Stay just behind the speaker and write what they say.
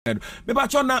Me ba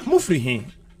chona mufri he.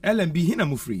 LMB hina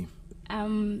mufri.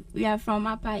 We are from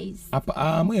Upper East.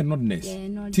 We are not nest. Yeah,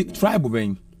 not tribe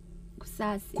ben.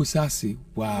 Kusasi.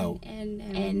 Wow.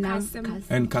 And Kasim.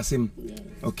 And Kasim. Yes.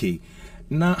 Okay.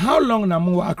 Now how long na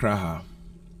mo Accra ha?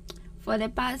 For the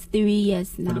past 3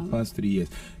 years now. For the past 3 years.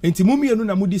 Enti mu mienu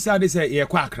na mu decide say ye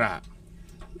kwa Accra.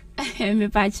 Me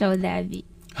pa chow Davi.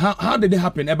 How did it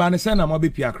happen? Eba ne say na mo be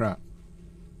pi Accra.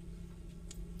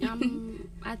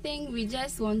 I think we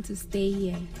just want to stay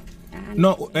here.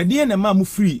 No, the na ma mu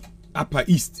free Upper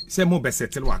East. Say mo be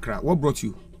settle Accra. What brought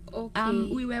you? Okay.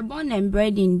 We were born and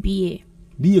bred in BA.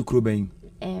 BA Kroben.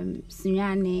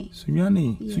 Sunyane.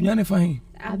 Yeah. Sunyane fine.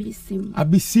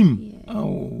 Abisim. Yeah.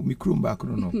 Oh, mi krom back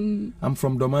no. I'm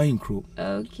from Domain Kro.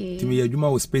 Okay. Timi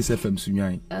Adwuma was Space FM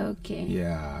Sunyane. Okay.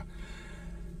 Yeah.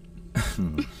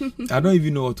 I don't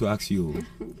even know what to ask you.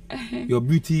 Your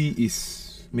beauty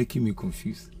is making me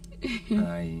confused.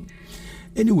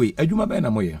 Anyway, Adwuma ba na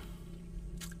moye?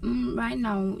 Right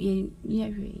now, yeah.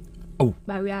 Oh.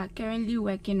 But we are currently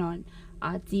working on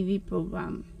our TV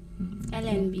program.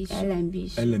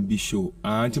 LMB show.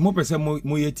 And mo person mo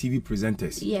TV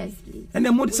presenters. Yes, please. And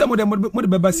then some of them mo the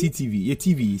beba CTV,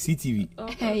 CTV.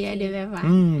 Yeah, the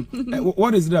beba.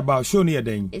 What is it about? Show near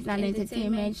then. It's an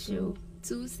entertainment show.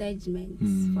 2 segments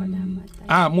for that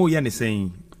matter. Mo yan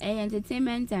saying.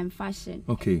 Entertainment and fashion.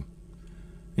 Okay.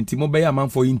 Nti mo be man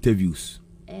for interviews.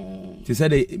 They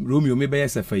said Romeo me be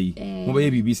safai. Mo be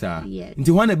bibi sa.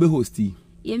 Nti wan be hosti.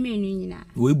 Ye me nu nyina.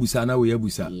 We busa na we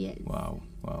busa. Wow.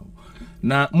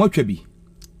 Na motwa bi.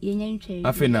 Ye nyantwe.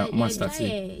 Afena master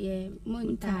yeah,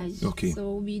 montage. Okay.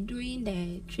 So we'll be doing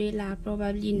the trailer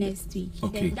probably next week.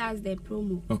 Okay. That's the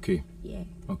promo. Okay. Yeah.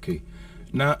 Okay.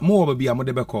 Now more be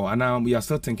amode be call and we are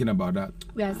still thinking about that.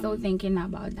 We are still thinking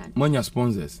about that. Money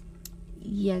sponsors.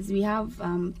 Yes, we have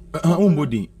but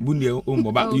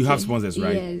you have sponsors,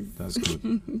 right? Yes. That's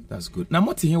good. That's good. Now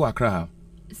what here Accra?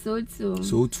 So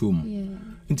too. Yeah.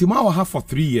 Until now I have for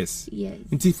 3 years. Yes.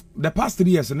 Until the past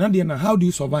 3 years, and how do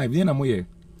you survive? Then we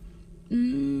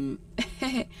don't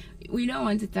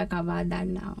want to talk about that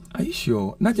now. Are you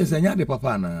sure? Not just the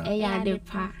papa na. Yeah, the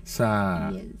pa.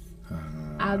 Sir. Yes.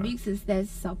 Our big sisters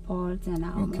support and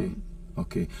our mom.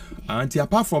 Okay. And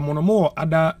apart from one more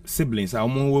other siblings, our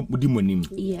mom would demonim.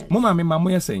 Yes. Mama,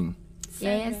 you're saying?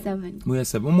 Yeah, 7. We are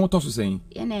 7. More to saying.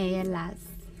 Yeah, last.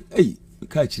 Hey.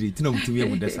 Catch it, no to me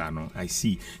with this. I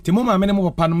see. The moment I'm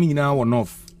more panami now or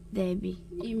off. There be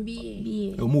in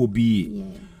BA. More BA. Yeah.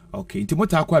 Okay.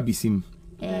 Timothy Aqua Bisim.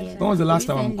 When was the last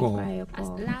time I'm called?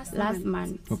 Last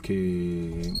month.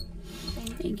 Okay.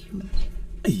 Thank you.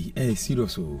 Hey,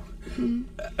 serious.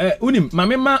 Unim, my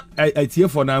mama, I tear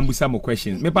for now. Busa more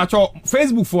questions. Me pacho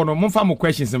Facebook for no more more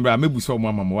questions and bra. Me busa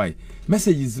mama why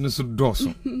messages no so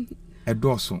dorsal. A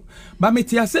dorsal. But me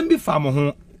tia sembi famo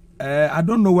home. I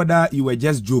don't know whether you were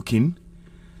just joking.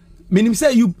 Meaning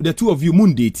say you the two of you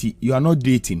moon dating. You are not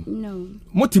dating. No.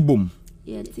 Motibum.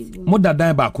 Yeah, tibum. Moda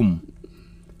dai bakum.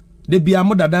 De bia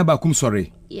moda dai bakum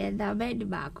sorry. Yeah, that bed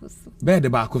bakoso. Bed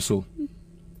bakoso.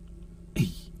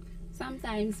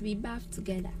 Sometimes we bath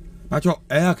together. Pacho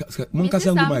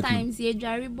sometimes you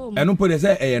dry bom. I don't put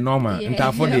say normal.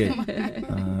 Nta for there.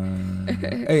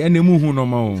 Hey, and hu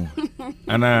normal.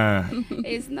 Ana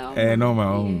it's normal.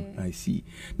 Normal. Yeah. I see.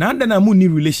 Now then I'm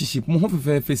new relationship. Mo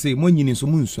hofe say mo nyini so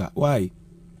munsa. Why?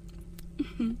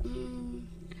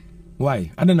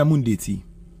 Why? I don't know date.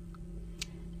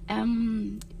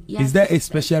 Yes, is there a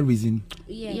special reason?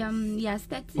 Yes. Yes,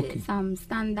 that's some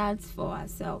standards for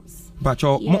ourselves. But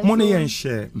your money and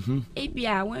share.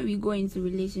 ABI when we go into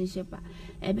relationship,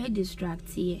 a bit distract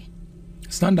here.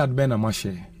 Standard ben a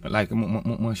share like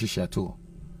mo share too.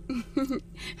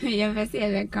 You ever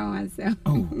say I can myself.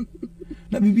 Oh.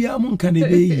 Na bibi amon kan e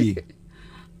be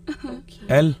Okay.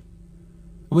 El.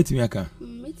 Wait me aka.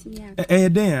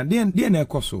 Den na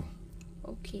ekoso.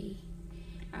 Okay.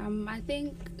 I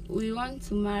think we want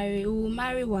to marry. We will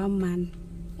marry one man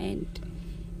and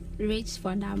rich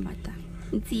for that matter.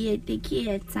 Until take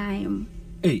your time.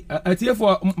 Hey, I tell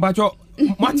for bacho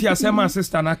Matia Sema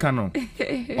sister Nakano.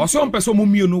 Or some person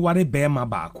whom you know what a bear my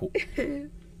back.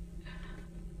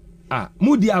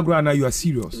 Moody Agrana, you are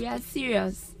serious. We are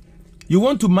serious. You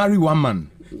want to marry one man.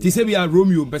 They say we are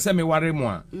Romeo, Besame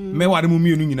Waremo, me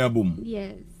Waremu in a boom.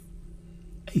 Yes.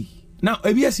 Hey, now,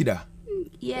 Ebiasida.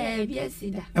 Yeah,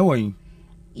 Ebiasida. How are you?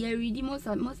 Yeah, read most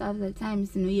of the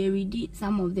times, you know, you read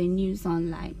some of the news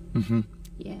online.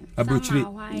 Yeah. Some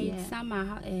are white, some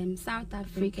are South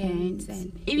Africans,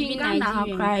 and even Ghana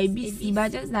have cry BC,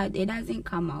 but just that it doesn't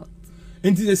come out.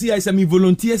 And to see I say me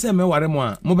volunteer say me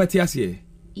Waremo, Mobatias.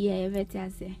 Yeah,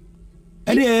 Vetiase.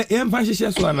 Any fancy so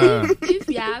if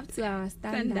you have to our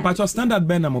standard. But your standard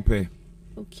ben am pay.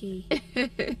 Okay.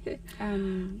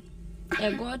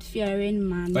 A God-fearing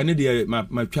man. I need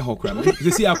my chahokra.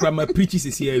 You see, my preaches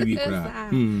is here.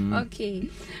 Okay.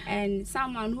 And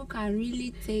someone who can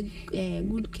really take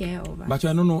good care of us. But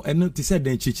I don't know. I know to say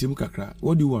then chichimukakra.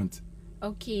 What do you want?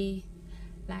 Okay.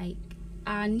 Like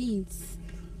our needs.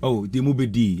 Oh, the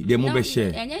move D, the move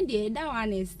share. And then that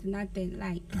one is nothing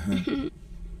like.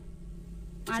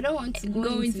 I don't want to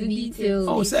go into details.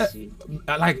 Oh, sir,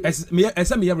 like as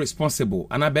me responsible,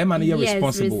 and I be man you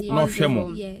responsible, not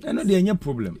shemo. I know there any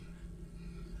problem.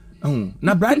 Oh,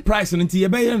 na bride price until you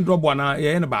buy and double na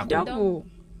you na back. Double.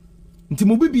 Until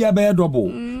mo be buy double.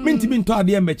 Me nti me to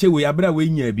ade meche we abra we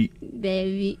nya bi.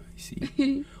 Baby.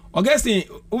 See. Augustine,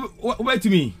 wait to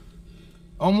me.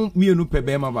 Me enu pe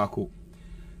be ma baako.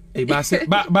 E ba say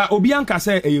ba obi anka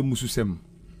say e mususem.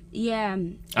 Yeah.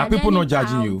 Are people not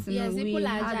judging you? Yes, people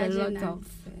are judging a lot of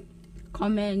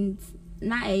comments.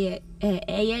 Not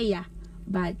yeah,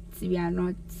 but we are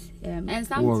not. And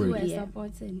some too are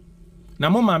supporting. Now,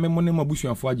 mama, me money mo busu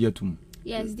afọ ajetum.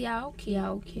 Yes, they are okay.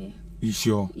 Are okay. You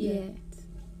sure? Yeah.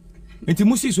 Enti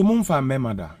musi so mo mfa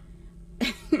memada.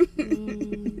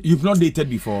 You've not dated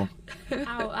before?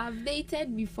 I've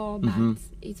dated before, but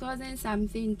it wasn't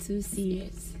something too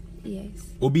serious.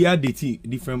 Yes. Obia dating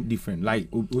different. Like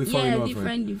we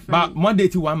different. But one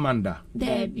dating one man da.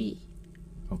 There be.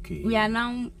 Okay. We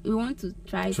want to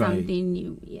try something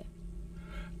new. Yeah.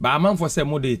 But a man for say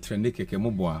more day trend keke mo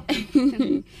boa.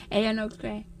 You no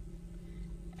cry.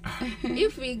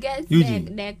 If we get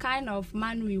the kind of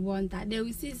man we want, they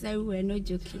will see say we were not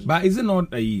joking. But is it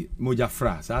not a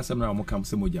mojafra? So asem na mo come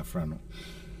say mojafra no.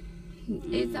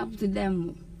 It's up to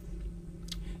them.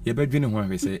 You better dwene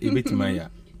ho say e betima ya.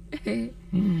 Yeah.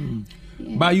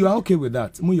 But you are okay with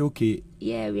that? Mu you okay?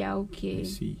 Yeah, we are okay.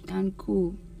 And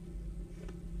cool.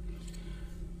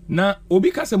 Na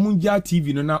obi ka se munja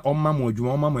TV no na omma mo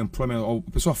adwuma omma mo employment or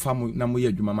person fa mo na mo ye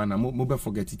adwuma ma na mo be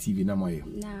forget TV na mo ye.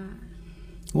 Nah.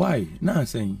 Why? Nah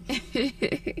saying.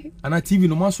 And a TV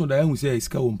no more so that you say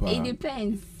iska wompa. It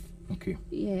depends. Okay.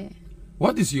 Yeah.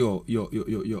 What is your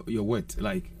word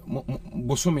like?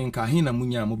 Bosome nka hina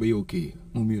munya mo be okay.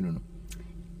 Mo mi no.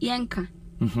 Yanka.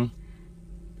 I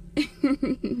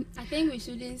think we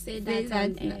shouldn't say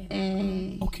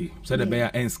that. Okay. So the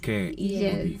bear ends care.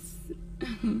 Yes.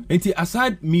 Enti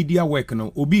aside media work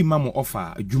no, obi ma mo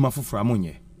offer adwuma foforo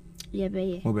amonye. Yeah,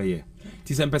 be. Mo be ye.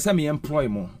 Ti se mpesa me employ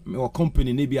mo, me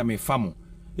company na bia me fa mo.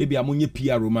 E bia mo nye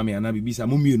PR ma me ana bibisa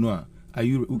mo mienu a.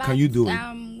 Can you do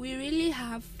it? We really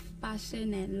have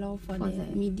passion and love for the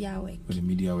media work. For the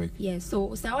media work. Yeah,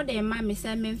 so all the man me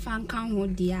say me fan kan ho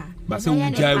dia. But say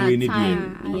we jai we ni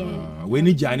dia. Yeah. We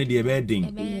ni jai ni dia be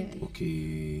ding.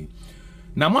 Okay.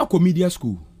 Na mo akọ media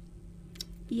school.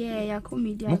 Yeah, ya ko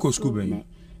media. Mo ko school ben.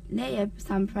 Na ya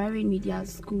some private media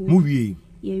school. Mo wie.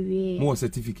 Yeah, we. Mo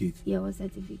certificate. Yeah, was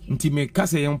certificate. Nti me ka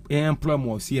say employ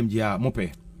mo CMG a mo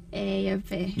pe. Yeah,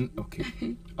 pe.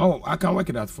 Okay. Oh, I can work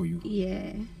it out for you.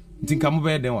 Yeah. Nti ka mo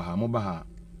be den wa ha, mo ba ha.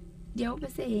 Yeah, we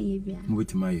say yeah bia. Mo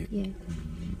wetima ye. Yeah.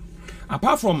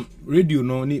 Apart from radio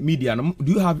no media no,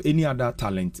 do you have any other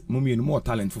talent? Mo more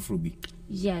talent for Fruby?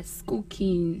 Yes,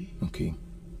 cooking. Okay.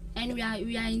 And we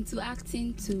are into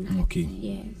acting too. Okay.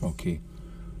 Yes. Okay.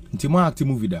 Nti mo acting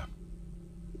movie da?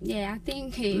 Yeah, I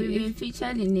think we've been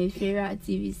featured in a favorite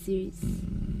TV series.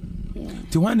 Yeah.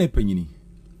 Ti wan na panyini?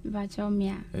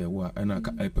 Bachomia. Wa na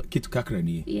kitu kakra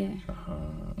ni. Yeah.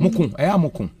 Mokon,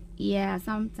 mokon. Yeah,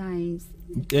 sometimes.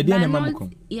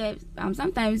 Yeah,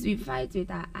 sometimes we fight with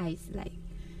our eyes like.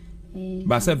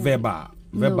 But say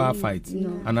verbal fight.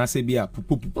 No. And I say bia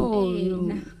pupu. Oh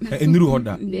no. Enuru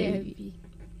hoda. Baby.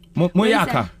 Mo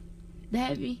yaka.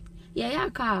 Baby. Yeah,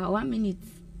 yaka 1 minute.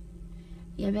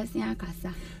 Yeah, best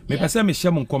yakasa. Me pese me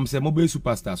share mo kom say mo be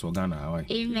superstars for Ghana. Why?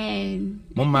 Amen.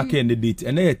 Mo mark the date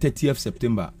and then 30th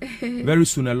September. Very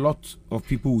soon a lot of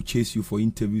people will chase you for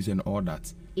interviews and all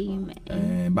that.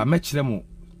 Amen. But me chere mo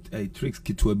tricks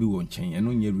kitu abi won chen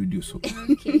eno nye radio so.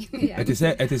 Okay. It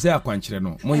is akwankyere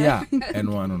no. Mo ya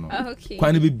eno ano no. Okay.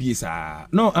 Kwan be bi sa.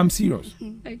 No, I'm serious.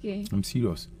 Okay. I'm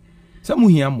serious. Some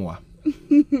hia moa.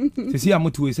 Se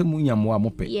amoto we some hia moa mo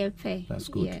pe. Yeah, pe. That's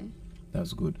good. Yeah.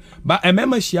 That's good. But I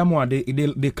remember Shiamo,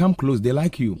 they come close, they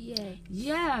like you. Yeah.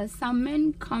 Yeah, some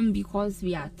men come because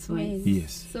we are twins.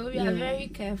 Yes. So we are very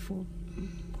careful.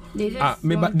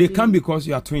 They come because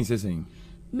you are twins, you're saying?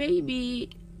 Maybe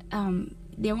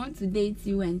they want to date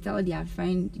you and tell their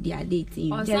friend they are dating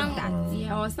you.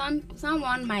 Or or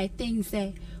someone might think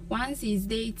say once he's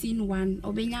dating one,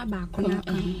 obenya bakuna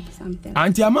something.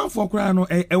 Anti a man for cry no,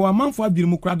 a man for abdul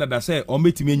mukra that say or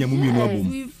metimi nya mumi no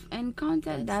abom.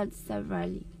 encountered that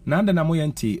severally. Nanda na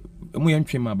moyenti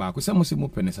moyentwema ba ko se mo se mo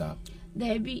penisa.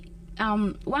 There be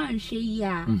one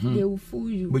share they will fool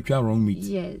you. But you are wrong meat.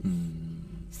 Yes.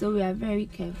 So we are very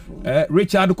careful.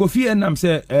 Richard Kofi Enam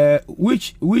say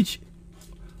which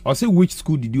or say which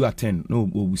school did you attend? No,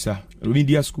 Obusa.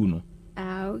 Remedial school no.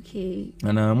 Okay.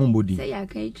 And Mumbodi. Say ya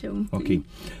kaichum. Okay.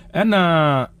 And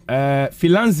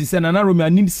Philanzi said I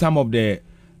need some of the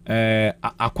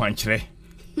Akwanchre.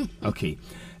 Okay.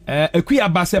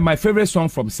 Ekuyaba said my favorite song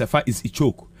from Sefa is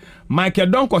Ichok. Michael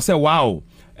Donko said wow.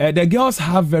 The girls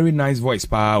have very nice voice,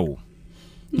 pao.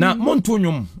 Now,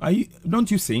 Montonium,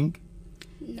 don't you sing?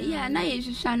 No. Yeah, na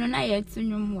yeshano na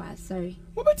yetunyum wa. Sorry.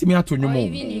 What about me atonyum?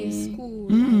 Even in school,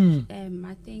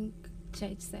 like, I think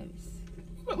church service.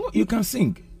 You can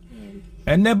sing.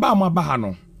 And never ma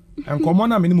bahano. And come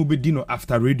on, minimum bedino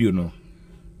after radio no.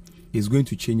 Is going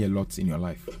to change a lot in your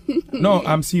life. No,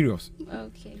 I'm serious.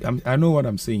 Okay. I know what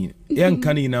I'm saying. Young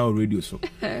canny now radio so.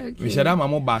 Okay. We should have my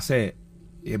mobile say.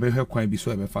 Ebe kwan bi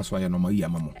so ebe fa so ya no ma yi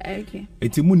amamo. Okay.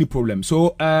 Eti mu ni problem.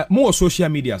 So more social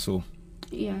media so.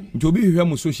 Yeah. Nti obi hwehwe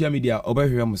mu social media obi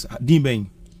hwehwe mu din ben.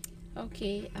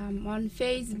 Okay, on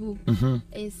Facebook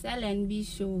it's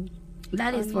LNB show.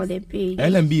 That is for the page.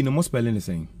 LNB no more spelling the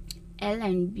same.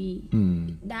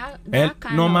 LNB. That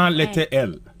kind normal of letter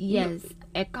L. Yes,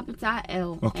 a capital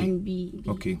L and B.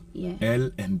 Okay. Yeah.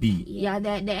 L and B. Yeah,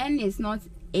 the N is not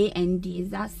A and D, is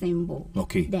that symbol.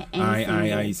 Okay. The N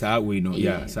symbol. I that way no.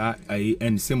 Yeah, so I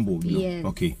N symbol no. Yes.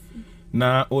 Okay.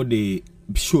 Now all the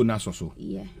show na so.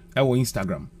 Yeah. Our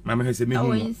Instagram. Mama say me our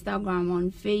Instagram on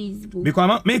Facebook.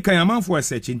 Because make a man for a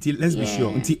search until let's be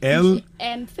sure until L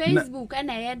Facebook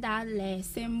and I had that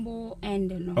symbol and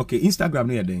no. Okay, Instagram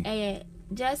no then.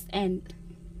 Just N.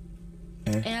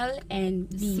 L and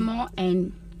B. Small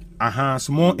N.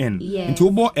 Small n. Yes. Into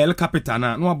about L capital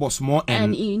na no about small n.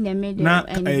 And in the middle na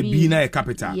and B na a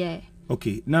capital. Yeah.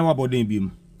 Okay. Now about them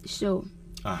B. Sure.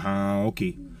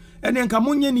 Okay. And then come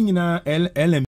on ni nyina L